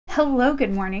Hello,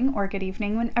 good morning, or good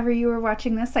evening, whenever you are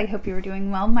watching this. I hope you are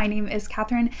doing well. My name is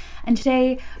Catherine, and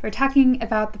today we're talking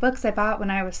about the books I bought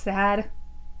when I was sad.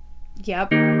 Yep.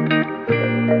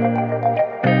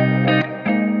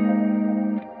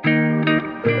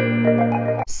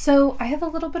 So I have a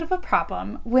little bit of a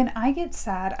problem. When I get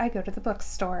sad, I go to the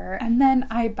bookstore, and then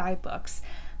I buy books.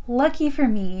 Lucky for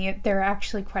me, there are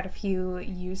actually quite a few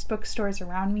used bookstores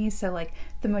around me, so like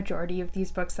the majority of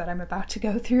these books that I'm about to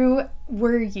go through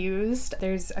were used.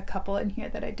 There's a couple in here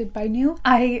that I did buy new.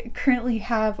 I currently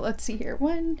have, let's see here,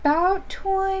 about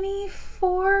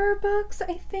 24 books,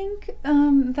 I think,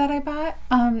 that I bought.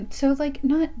 So like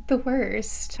not the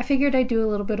worst. I figured I'd do a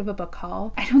little bit of a book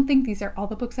haul. I don't think these are all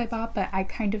the books I bought, but I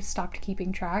kind of stopped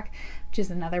keeping track, which is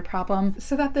another problem.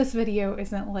 So that this video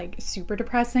isn't like super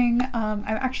depressing, I'm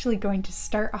actually going to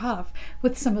start off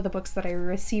with some of the books that I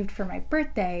received for my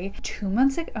birthday 2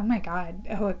 months ago. Oh my god,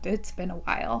 it's been a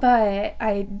while. But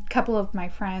a couple of my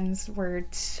friends were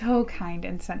so kind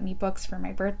and sent me books for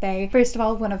my birthday. First of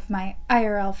all, one of my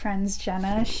IRL friends,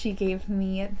 Jenna, she gave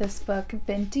me this book,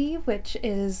 Binti, which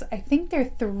is, I think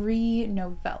they're 3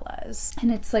 novellas.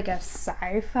 And it's like a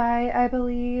sci-fi, I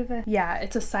believe. Yeah,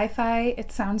 it's a sci-fi.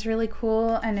 It sounds really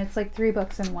cool, and it's like 3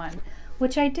 books in one,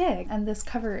 which I dig, and this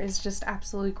cover is just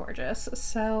absolutely gorgeous,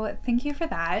 so thank you for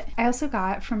that. I also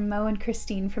got from Mo and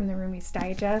Christine from the Roomies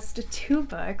Digest 2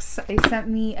 books. They sent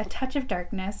me A Touch of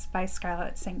Darkness by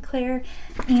Scarlett St. Clair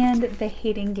and The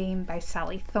Hating Game by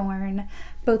Sally Thorne.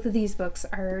 Both of these books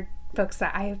are books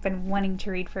that I have been wanting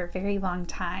to read for a very long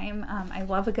time. I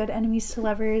love a good enemies to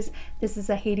lovers. This is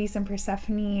a Hades and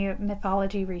Persephone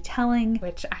mythology retelling,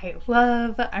 which I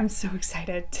love. I'm so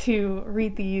excited to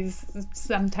read these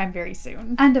sometime very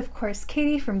soon. And of course,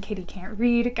 Katie from Katie Can't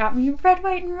Read got me Red,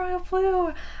 White, and Royal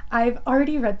Blue. I've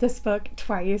already read this book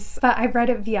twice, but I've read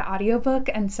it via audiobook,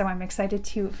 and so I'm excited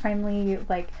to finally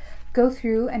like go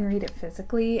through and read it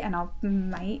physically, and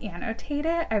might annotate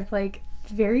it. I've like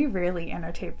very rarely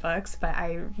annotate books, but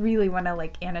I really want to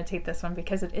like annotate this one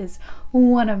because it is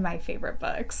one of my favorite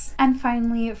books. And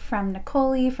finally, from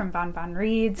Nicole from Bon Bon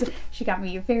Reads, she got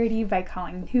me Verity by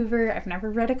Colleen Hoover. I've never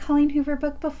read a Colleen Hoover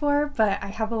book before, but I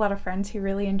have a lot of friends who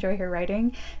really enjoy her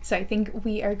writing, so I think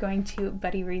we are going to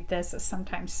buddy read this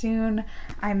sometime soon.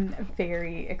 I'm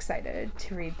very excited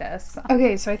to read this.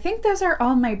 Okay, so I think those are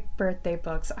all my birthday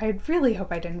books. I really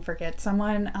hope I didn't forget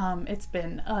someone. It's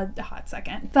been a hot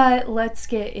second, but let's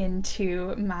get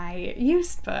into my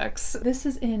used books. This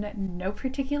is in no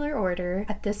particular order.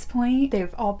 At this point,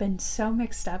 they've all been so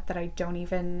mixed up that I can't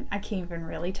even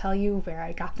really tell you where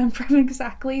I got them from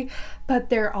exactly, but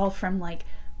they're all from like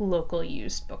local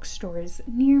used bookstores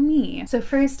near me. So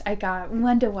first I got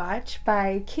One to Watch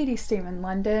by Katie Stamen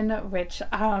London, which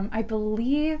I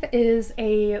believe is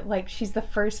she's the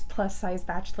first plus size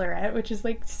bachelorette, which is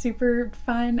like super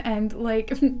fun and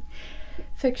like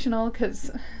fictional,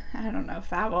 because I don't know if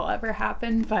that will ever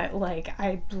happen, but like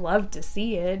I'd love to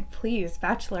see it. Please,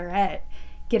 Bachelorette,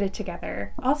 get it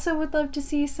together. Also would love to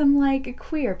see some like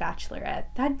queer Bachelorette.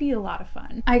 That'd be a lot of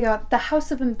fun. I got The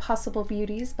House of Impossible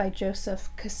Beauties by Joseph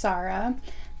Cassara.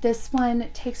 This one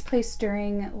takes place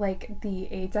during like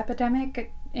the AIDS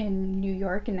epidemic in New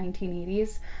York in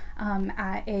 1980s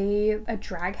at a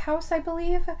drag house, I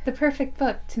believe. The perfect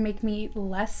book to make me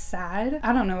less sad.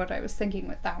 I don't know what I was thinking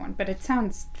with that one, but it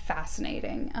sounds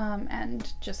fascinating.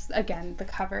 And just, again, the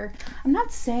cover. I'm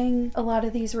not saying a lot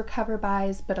of these were cover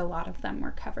buys, but a lot of them were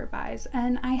cover buys,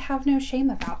 and I have no shame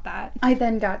about that. I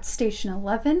then got Station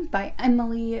 11 by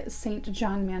Emily St.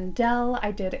 John Mandel.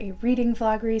 I did a reading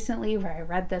vlog recently where I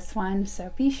read this one,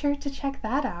 so be sure to check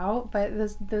that out. But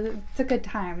it's a good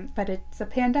time, but it's a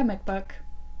pandemic book.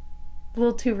 A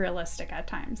little too realistic at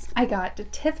times. I got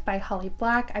Tith by Holly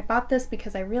Black. I bought this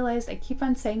because I realized I keep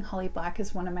on saying Holly Black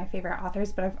is one of my favorite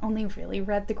authors, but I've only really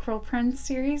read the Cruel Prince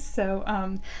series, so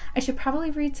I should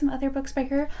probably read some other books by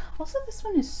her. Also, this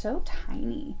one is so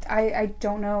tiny. I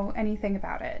don't know anything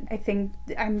about it.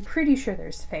 I'm pretty sure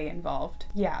there's fae involved.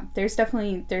 Yeah, there's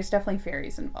definitely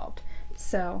fairies involved.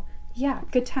 So yeah,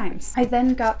 good times. I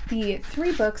then got the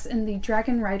 3 books in the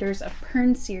Dragon Riders of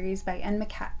Pern series by Anne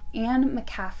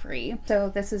McCaffrey. So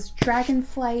this is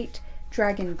Dragonflight,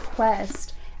 Dragon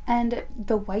Quest, and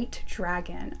The White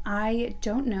Dragon. I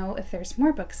don't know if there's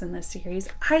more books in this series.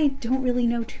 I don't really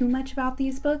know too much about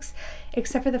these books,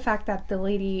 except for the fact that the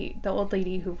old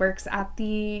lady who works at the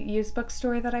used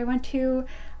bookstore that I went to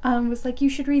was like, you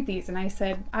should read these, and I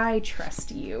said, I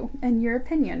trust you and your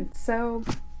opinion, so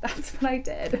that's what I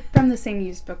did. From the same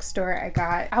used bookstore, I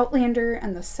got Outlander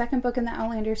and the second book in the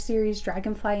Outlander series,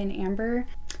 Dragonfly and Amber.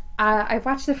 I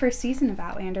watched the first season of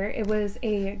Outlander. It was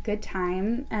a good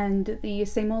time, and the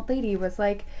same old lady was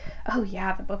like, oh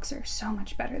yeah, the books are so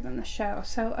much better than the show.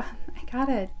 So I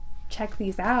gotta check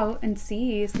these out and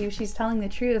see if she's telling the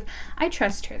truth. I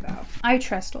trust her though. I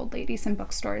trust old ladies in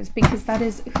bookstores because that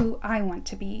is who I want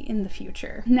to be in the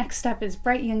future. Next up is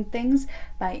Bright Young Things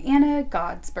by Anna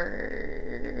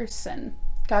Godsberson.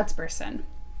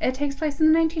 It takes place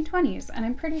in the 1920s, and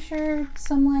I'm pretty sure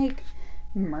some like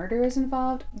murder is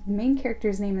involved. The main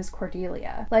character's name is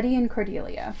Cordelia. Letty and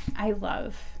Cordelia. I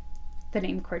love the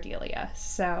name Cordelia.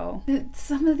 So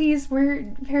some of these were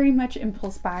very much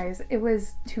impulse buys. It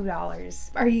was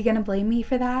 $2. Are you gonna blame me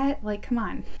for that? Like, come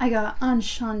on. I got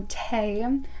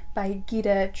Enchantée by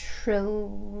Gita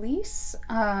Trillise,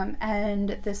 and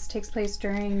this takes place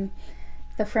during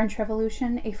the French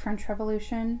Revolution.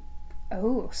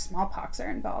 Oh, smallpox are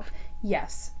involved.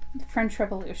 Yes, French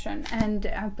Revolution, and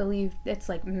I believe it's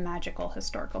like magical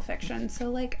historical fiction. So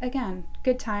like, again,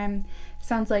 good time.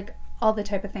 Sounds like all the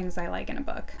type of things I like in a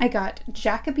book. I got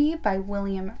Jacoby by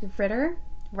William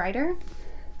Ryder.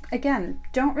 Again,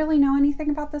 don't really know anything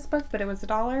about this book, but it was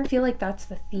 $1. I feel like that's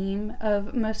the theme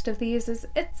of most of these, is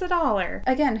it's $1.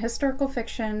 Again, historical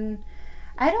fiction.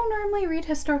 I don't normally read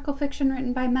historical fiction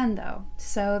written by men though,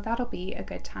 so that'll be a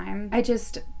good time. I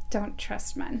just don't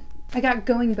trust men. I got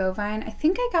Going Bovine. I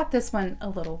think I got this one a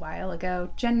little while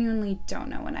ago. Genuinely don't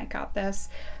know when I got this,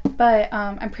 but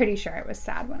I'm pretty sure I was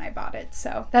sad when I bought it.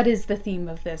 So that is the theme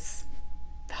of this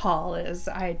haul, is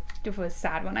I was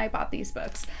sad when I bought these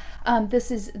books.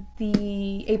 This is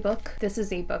a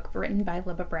book written by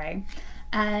Libba Bray.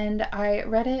 And I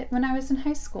read it when I was in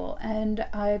high school, and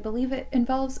I believe it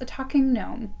involves a talking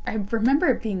gnome. I remember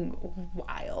it being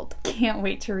wild. Can't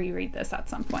wait to reread this at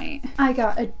some point. I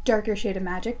got A Darker Shade of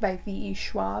Magic by V.E.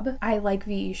 Schwab. I like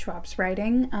V.E. Schwab's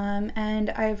writing, and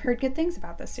I've heard good things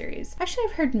about this series. Actually,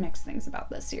 I've heard mixed things about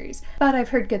this series, but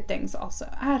I've heard good things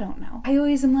also. I don't know. I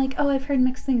always am like, oh, I've heard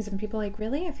mixed things, and people are like,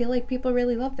 really? I feel like people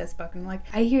really love this book. And I'm like,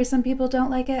 I hear some people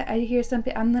don't like it. I hear some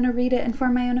I'm gonna read it and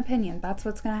form my own opinion. That's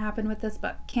what's gonna happen with this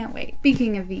book. Can't wait.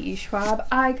 Speaking of V.E. Schwab,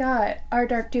 I got Our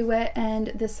Dark Duet and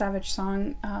This Savage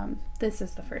Song. This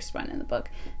is the first one in the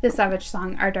book. This Savage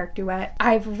Song, Our Dark Duet.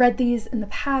 I've read these in the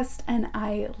past and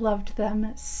I loved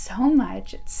them so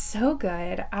much. It's so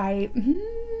good. I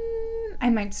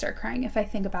might start crying if I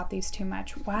think about these too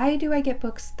much. Why do I get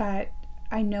books that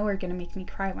I know are gonna make me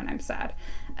cry when I'm sad?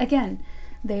 Again,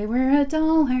 they were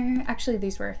 $1. Actually,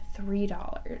 these were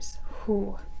 $3.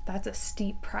 Whew. That's a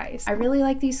steep price. I really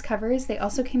like these covers. They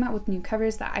also came out with new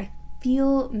covers that I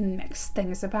feel mixed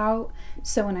things about.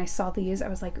 So when I saw these, I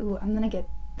was like, ooh, I'm gonna get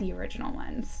the original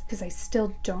ones, because I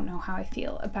still don't know how I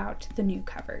feel about the new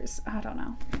covers. I don't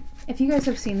know. If you guys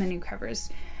have seen the new covers,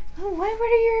 what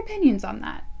are your opinions on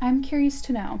that? I'm curious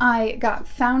to know. I got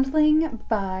Foundling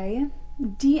by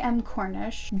D.M.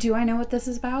 Cornish. Do I know what this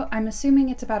is about? I'm assuming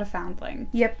it's about a foundling.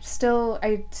 Yep,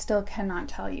 I still cannot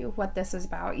tell you what this is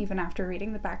about even after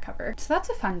reading the back cover. So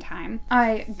that's a fun time.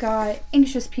 I got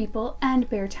Anxious People and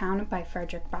Beartown by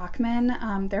Frederick Bachman.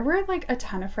 There were like a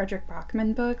ton of Frederick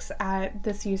Bachman books at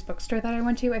this used bookstore that I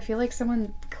went to. I feel like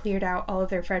someone cleared out all of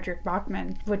their Frederick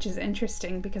Bachman, which is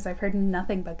interesting because I've heard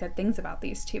nothing but good things about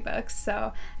these two books.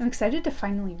 So I'm excited to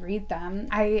finally read them.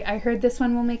 I heard this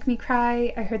one will make me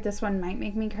cry. I heard this one might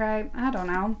make me cry. I don't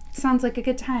know. Sounds like a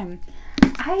good time.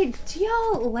 Do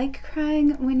y'all like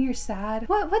crying when you're sad?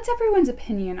 What's everyone's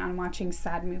opinion on watching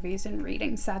sad movies and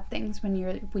reading sad things when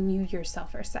you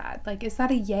yourself are sad? Like, is that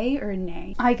a yay or a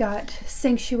nay? I got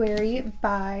Sanctuary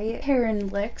by Karen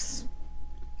Licks.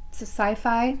 It's a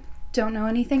sci-fi. Don't know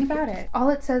anything about it. All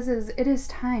it says is, it is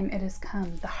time, it has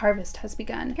come, the harvest has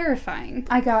begun. Terrifying.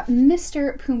 I got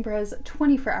Mr. Poombra's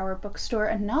 24-Hour Bookstore,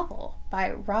 a novel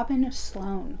by Robin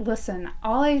Sloan. Listen,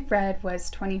 all I read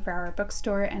was 24-Hour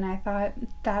Bookstore, and I thought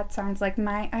that sounds like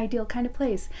my ideal kind of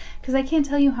place, because I can't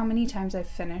tell you how many times I've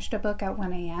finished a book at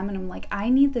 1 a.m. and I'm like, I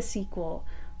need the sequel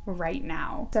right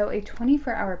now. So a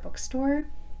 24-hour bookstore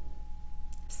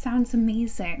sounds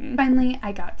amazing. Finally,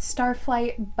 I got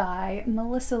Starflight by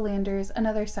Melissa Landers,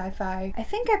 another sci-fi. I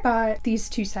think I bought these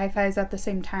two sci-fis at the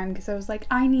same time because I was like,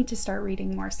 I need to start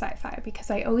reading more sci-fi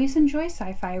because I always enjoy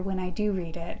sci-fi when I do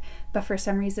read it, but for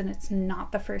some reason it's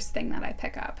not the first thing that I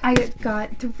pick up. I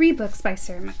got 3 books by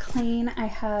Sarah MacLean. I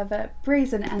have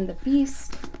Brazen and the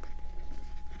Beast,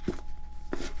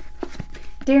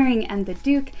 Daring and the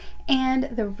Duke,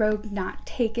 and The Rogue Not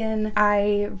Taken.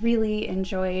 I really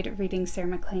enjoyed reading Sarah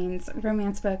MacLean's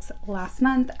romance books last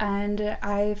month, and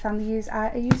I found these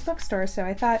at a used bookstore, so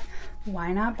I thought,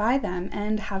 why not buy them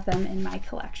and have them in my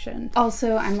collection?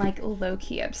 Also, I'm like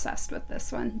low-key obsessed with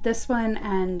this one. This one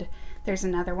and There's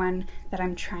another one that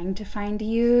I'm trying to find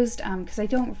used because I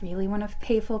don't really want to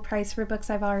pay full price for books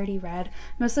I've already read.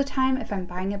 Most of the time, if I'm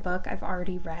buying a book I've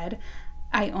already read,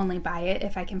 I only buy it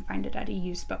if I can find it at a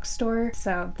used bookstore.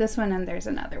 So this one, and there's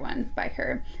another one by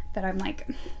her that I'm like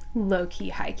low-key,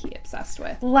 high-key obsessed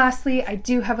with. Lastly, I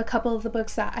do have a couple of the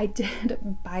books that I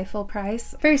did buy full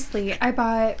price. Firstly, I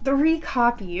bought 3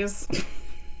 copies.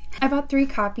 I bought 3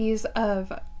 copies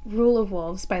of Rule of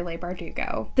Wolves by Leigh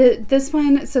Bardugo. This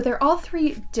one, so they're all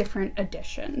 3 different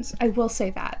editions. I will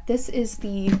say that. This is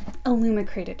the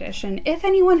Illumicrate edition. If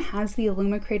anyone has the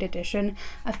Illumicrate edition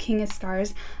of King of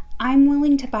Scars, I'm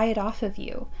willing to buy it off of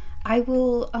you. I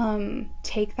will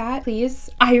take that, please.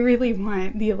 I really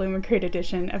want the Illumicrate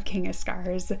edition of King of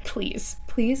Scars. Please,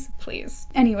 please, please.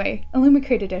 Anyway,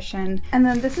 Illumicrate edition. And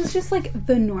then this is just like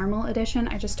the normal edition.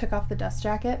 I just took off the dust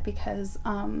jacket because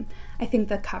I think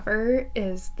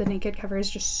the naked cover is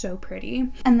just so pretty.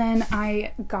 And then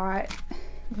I got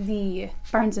the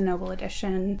Barnes & Noble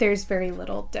edition. There's very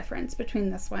little difference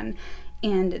between this one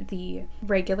and the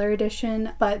regular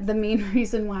edition, but the main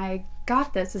reason why I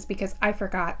got this is because I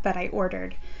forgot that I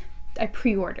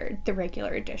pre-ordered the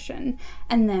regular edition,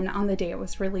 and then on the day it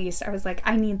was released I was like,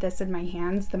 I need this in my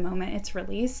hands the moment it's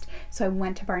released. So I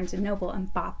went to Barnes & Noble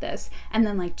and bought this, and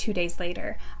then like 2 days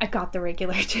later I got the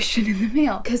regular edition in the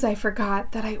mail because I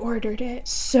forgot that I ordered it.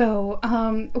 So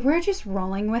we're just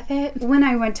rolling with it. When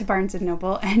I went to Barnes &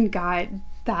 Noble and got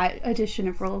that edition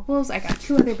of Rule of Wolves, I got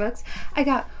 2 other books. I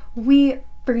got We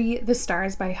Free the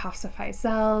Stars by Hafsa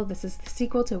Faizal. This is the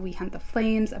sequel to We Hunt the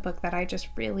Flames, a book that I just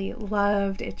really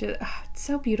loved. It's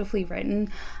so beautifully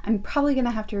written. I'm probably gonna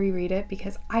have to reread it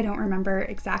because I don't remember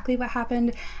exactly what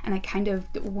happened, and I kind of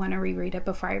want to reread it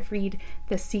before I read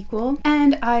the sequel.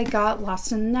 And I got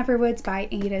Lost in the Neverwoods by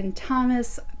Aidan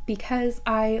Thomas because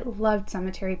I loved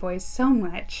Cemetery Boys so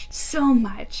much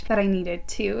that I needed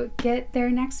to get their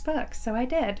next book, so I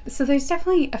did. So there's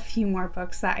definitely a few more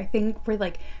books that I think were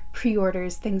like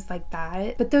pre-orders, things like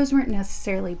that, but those weren't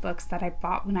necessarily books that I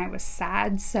bought when I was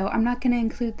sad, so I'm not going to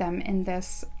include them in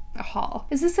this haul.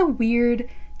 Is this a weird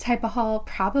type of haul?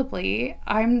 Probably.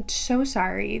 I'm so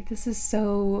sorry.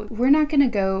 We're not going to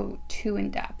go too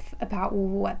in depth about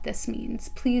what this means.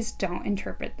 Please don't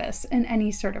interpret this in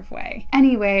any sort of way.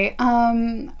 Anyway,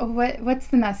 what's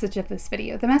the message of this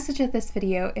video? The message of this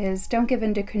video is don't give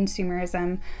in to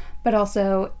consumerism, but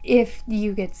also if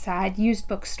you get sad, use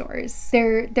bookstores.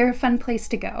 They're a fun place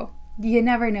to go. You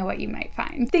never know what you might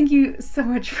find. Thank you so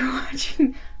much for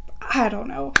watching. I don't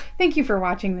know. Thank you for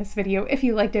watching this video. If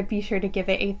you liked it, be sure to give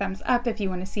it a thumbs up. If you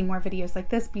want to see more videos like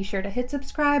this, be sure to hit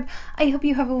subscribe. I hope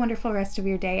you have a wonderful rest of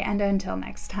your day, and until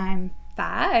next time,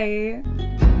 bye!